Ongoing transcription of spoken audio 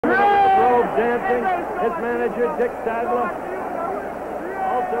dancing. His manager, Dick Sadler,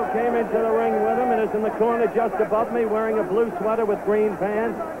 also came into the ring with him and is in the corner just above me wearing a blue sweater with green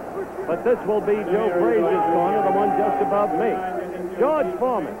pants. But this will be Joe Frazier's corner, the one just above me. George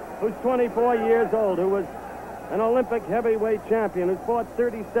Foreman, who's 24 years old, who was an Olympic heavyweight champion, who's fought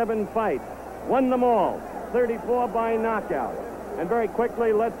 37 fights, won them all, 34 by knockout. And very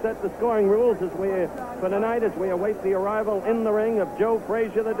quickly, let's set the scoring rules for tonight as we await the arrival in the ring of Joe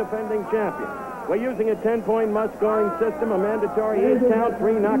Frazier, the defending champion. We're using a 10-point must-scoring system, a mandatory 8 count,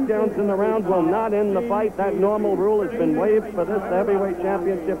 3 knockdowns in the round will not end the fight. That normal rule has been waived for this heavyweight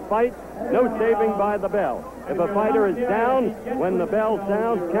championship fight. No saving by the bell. If a fighter is down, when the bell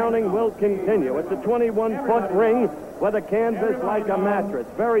sounds, counting will continue. It's a 21-foot ring with a canvas like a mattress,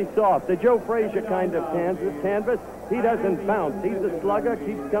 very soft. The Joe Frazier kind of canvas. He doesn't bounce. He's a slugger,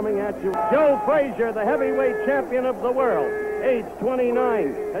 keeps coming at you. Joe Frazier, the heavyweight champion of the world, age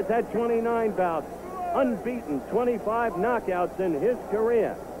 29, has had 29 bouts, unbeaten, 25 knockouts in his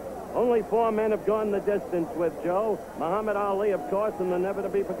career. Only 4 men have gone the distance with Joe. Muhammad Ali, of course, in the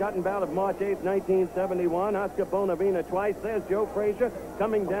never-to-be-forgotten bout of March 8, 1971. Oscar Bonavena twice. There's Joe Frazier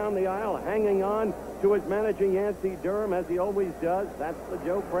coming down the aisle, hanging on to his manager, Yancey Durham, as he always does. That's the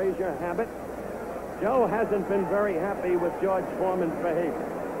Joe Frazier habit. Joe hasn't been very happy with George Foreman's behavior.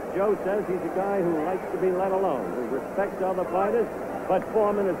 Joe says he's a guy who likes to be let alone, who respects other fighters, but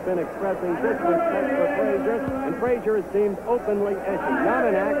Foreman has been expressing disrespect for Frazier, and Frazier has seemed openly edgy. Not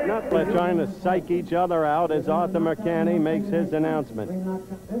an act, not... They're trying to psych each other out as Arthur Mercani makes his announcement.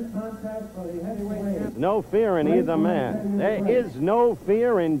 There's no fear in either man. There is no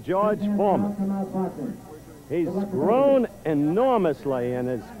fear in George Foreman. He's grown enormously in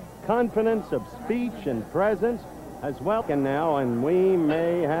his confidence of speech and presence as well. And now, and we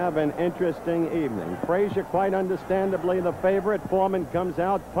may have an interesting evening. Frazier, quite understandably, the favorite. Foreman comes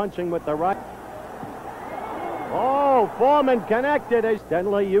out punching with the right. Oh, Foreman connected. He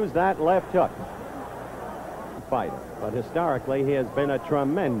steadily used that left hook. Fighter, but historically, he has been a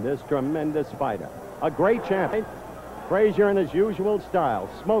tremendous, tremendous fighter. A great champion. Frazier in his usual style.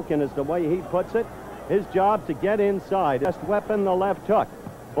 Smoking is the way he puts it. His job to get inside. Best weapon, the left hook.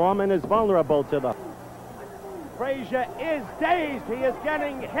 Foreman is vulnerable to the... Frazier is dazed. He is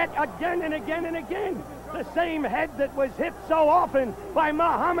getting hit again and again and again. The same head that was hit so often by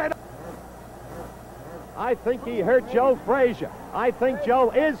Muhammad. I think he hurt Joe Frazier. I think Joe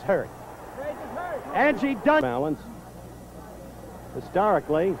is hurt. Angie Dunn. Balance.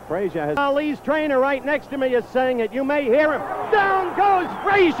 Historically, Frazier has... Ali's trainer right next to me is saying it. You may hear him. Down goes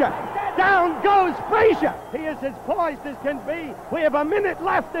Frazier. Down goes Frazier. He is as poised as can be. We have a minute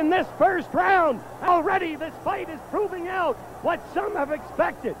left in this first round. Already this fight is proving out what some have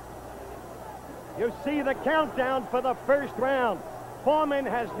expected. You see the countdown for the first round. Foreman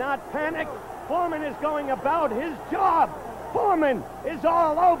has not panicked. Foreman is going about his job. Foreman is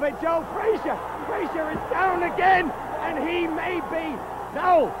all over Joe Frazier. Frazier is down again, and he may be.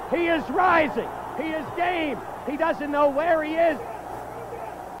 No, he is rising. He is game. He doesn't know where he is.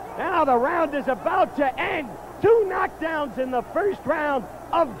 Now the round is about to end. 2 knockdowns in the first round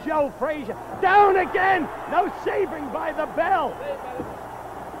of Joe Frazier. Down again. No saving by the bell.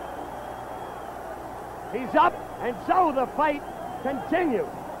 He's up, and so the fight continues.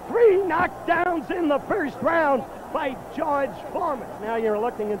 3 knockdowns in the first round by George Foreman. Now you're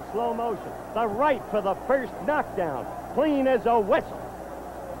looking in slow motion. The right for the first knockdown. Clean as a whistle.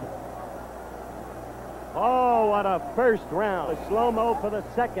 Oh, what a first round. A slow-mo for the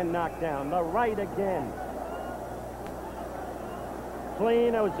second knockdown. The right again.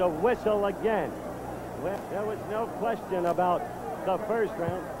 Clean as a whistle again. Well, there was no question about the first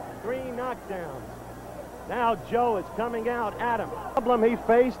round. 3 knockdowns. Now Joe is coming out at him. Problem he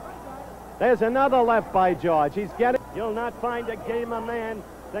faced. There's another left by George. He's getting... You'll not find a gamer man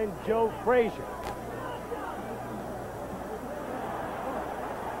than Joe Frazier.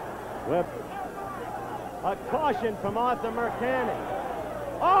 Whip. A caution from Arthur Mercani.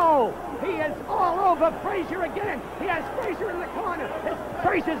 Oh, he is all over Frazier again. He has Frazier in the corner.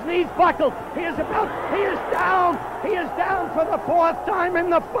 Frazier's knees buckled. He is down. He is down for the 4th time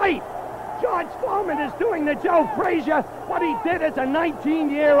in the fight. George Foreman is doing to Joe Frazier what he did as a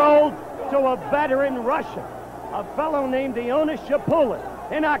 19-year-old to a veteran Russian, a fellow named Ionis Shapoulis,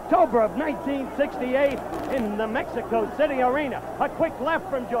 in October of 1968 in the Mexico City Arena. A quick left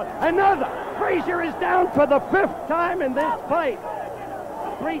from George. Another. Frazier is down for the 5th time in this fight.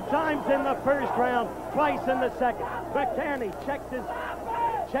 3 times in the first round, twice in the second. Mercani checked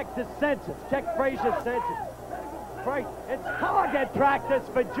his senses, checked Frazier's senses. It's target practice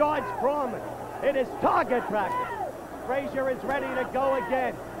for George Foreman. It is target practice. Frazier is ready to go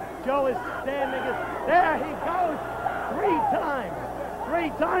again. Joe is standing. There he goes. 3 times. 3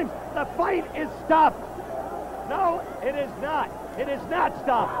 times. The fight is stopped. No, it is not. It is not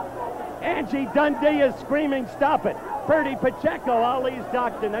stopped. Angie Dundee is screaming, stop it. Bertie Pacheco, Ali's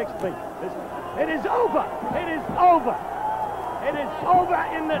doctor next to me. It is over. It is over. It is over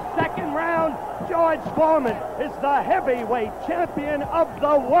in the second round. George Foreman is the heavyweight champion of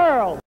the world.